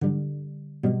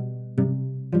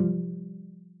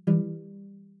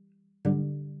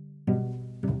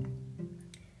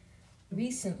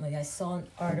recently I saw an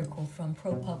article from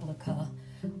ProPublica,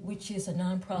 which is a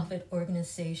nonprofit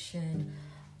organization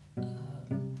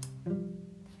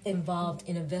involved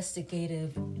in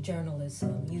investigative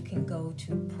journalism. You can go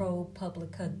to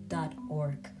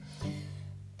propublica.org.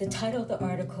 The title of the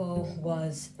article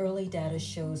was Early Data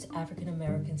Shows African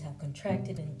Americans Have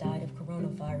Contracted and Died of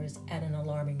Coronavirus at an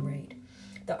Alarming Rate.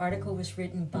 The article was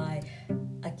written by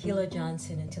Akila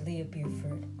Johnson and Talia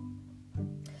Buford.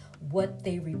 What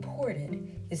they reported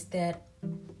is that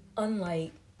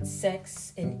unlike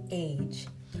sex and age,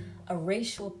 a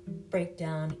racial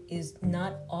breakdown is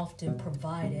not often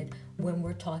provided when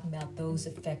we're talking about those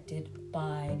affected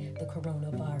by the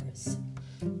coronavirus.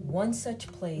 One such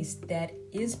place that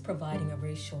is providing a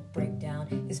racial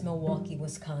breakdown is Milwaukee,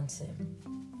 Wisconsin.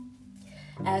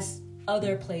 As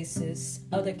other places,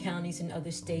 other counties in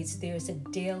other states, there's a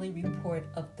daily report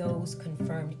of those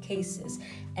confirmed cases.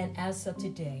 And as of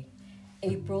today,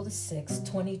 April the 6th,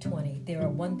 2020, there are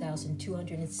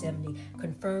 1,270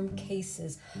 confirmed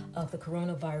cases of the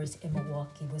coronavirus in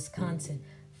Milwaukee, Wisconsin.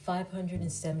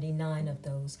 579 of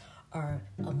those are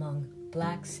among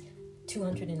blacks,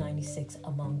 296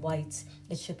 among whites.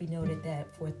 It should be noted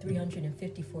that for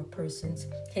 354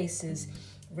 cases,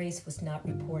 race was not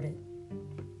reported.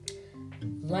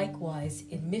 Likewise,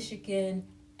 in Michigan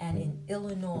and in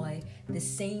Illinois, the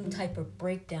same type of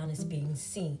breakdown is being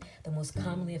seen. The most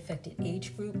commonly affected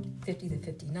age group, 50 to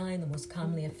 59, the most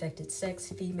commonly affected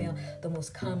sex, female, the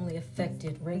most commonly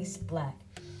affected race, black.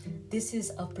 This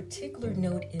is of particular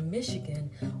note in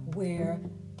Michigan, where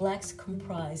blacks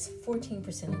comprise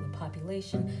 14% of the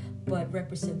population, but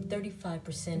represent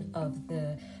 35% of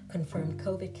the confirmed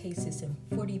COVID cases and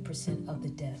 40% of the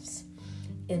deaths.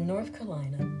 In North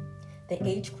Carolina, the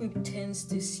age group tends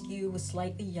to skew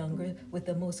slightly younger, with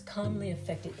the most commonly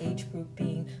affected age group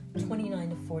being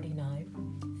 29 to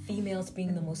 49, females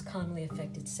being the most commonly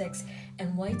affected sex,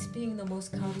 and whites being the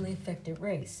most commonly affected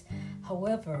race.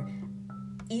 However,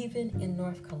 even in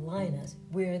North Carolina,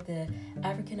 where the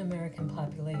African American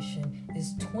population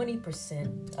is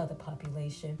 20% of the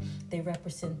population, they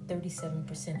represent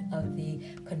 37% of the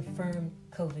confirmed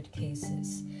COVID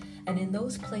cases. And in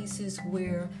those places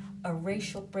where a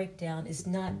racial breakdown is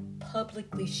not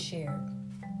publicly shared,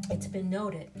 it's been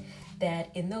noted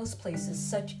that in those places,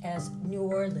 such as New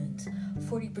Orleans,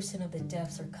 40% of the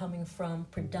deaths are coming from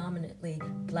predominantly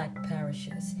black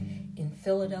parishes. In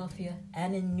Philadelphia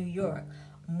and in New York,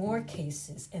 more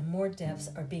cases and more deaths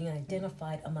are being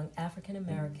identified among African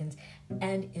Americans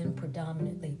and in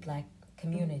predominantly black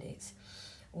communities.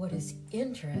 What is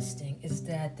interesting is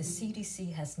that the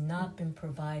CDC has not been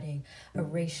providing a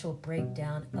racial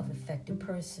breakdown of affected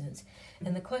persons.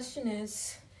 And the question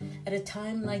is, at a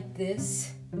time like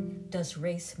this, does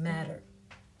race matter?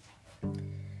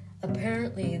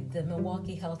 Apparently, the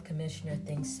Milwaukee Health Commissioner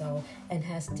thinks so and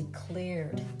has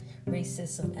declared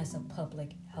racism as a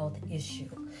public health issue.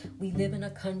 We live in a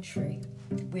country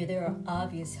where there are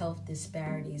obvious health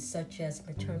disparities such as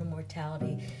maternal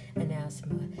mortality and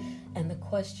asthma. And the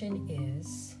question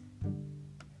is,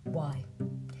 why?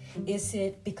 Is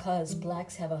it because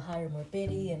blacks have a higher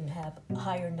morbidity and have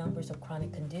higher numbers of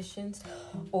chronic conditions?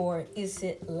 Or is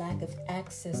it lack of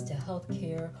access to health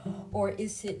care? Or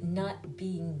is it not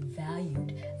being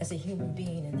valued as a human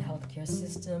being in the healthcare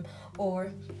system?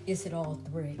 Or is it all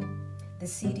three? The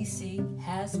CDC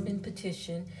has been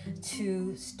petitioned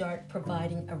to start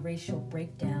providing a racial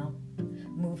breakdown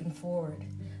moving forward.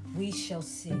 We shall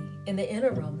see. In the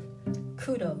interim,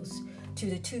 kudos to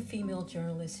the two female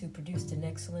journalists who produced an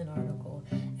excellent article,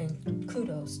 and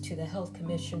kudos to the health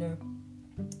commissioner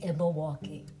in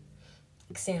Milwaukee.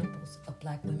 Examples of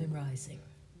black women rising.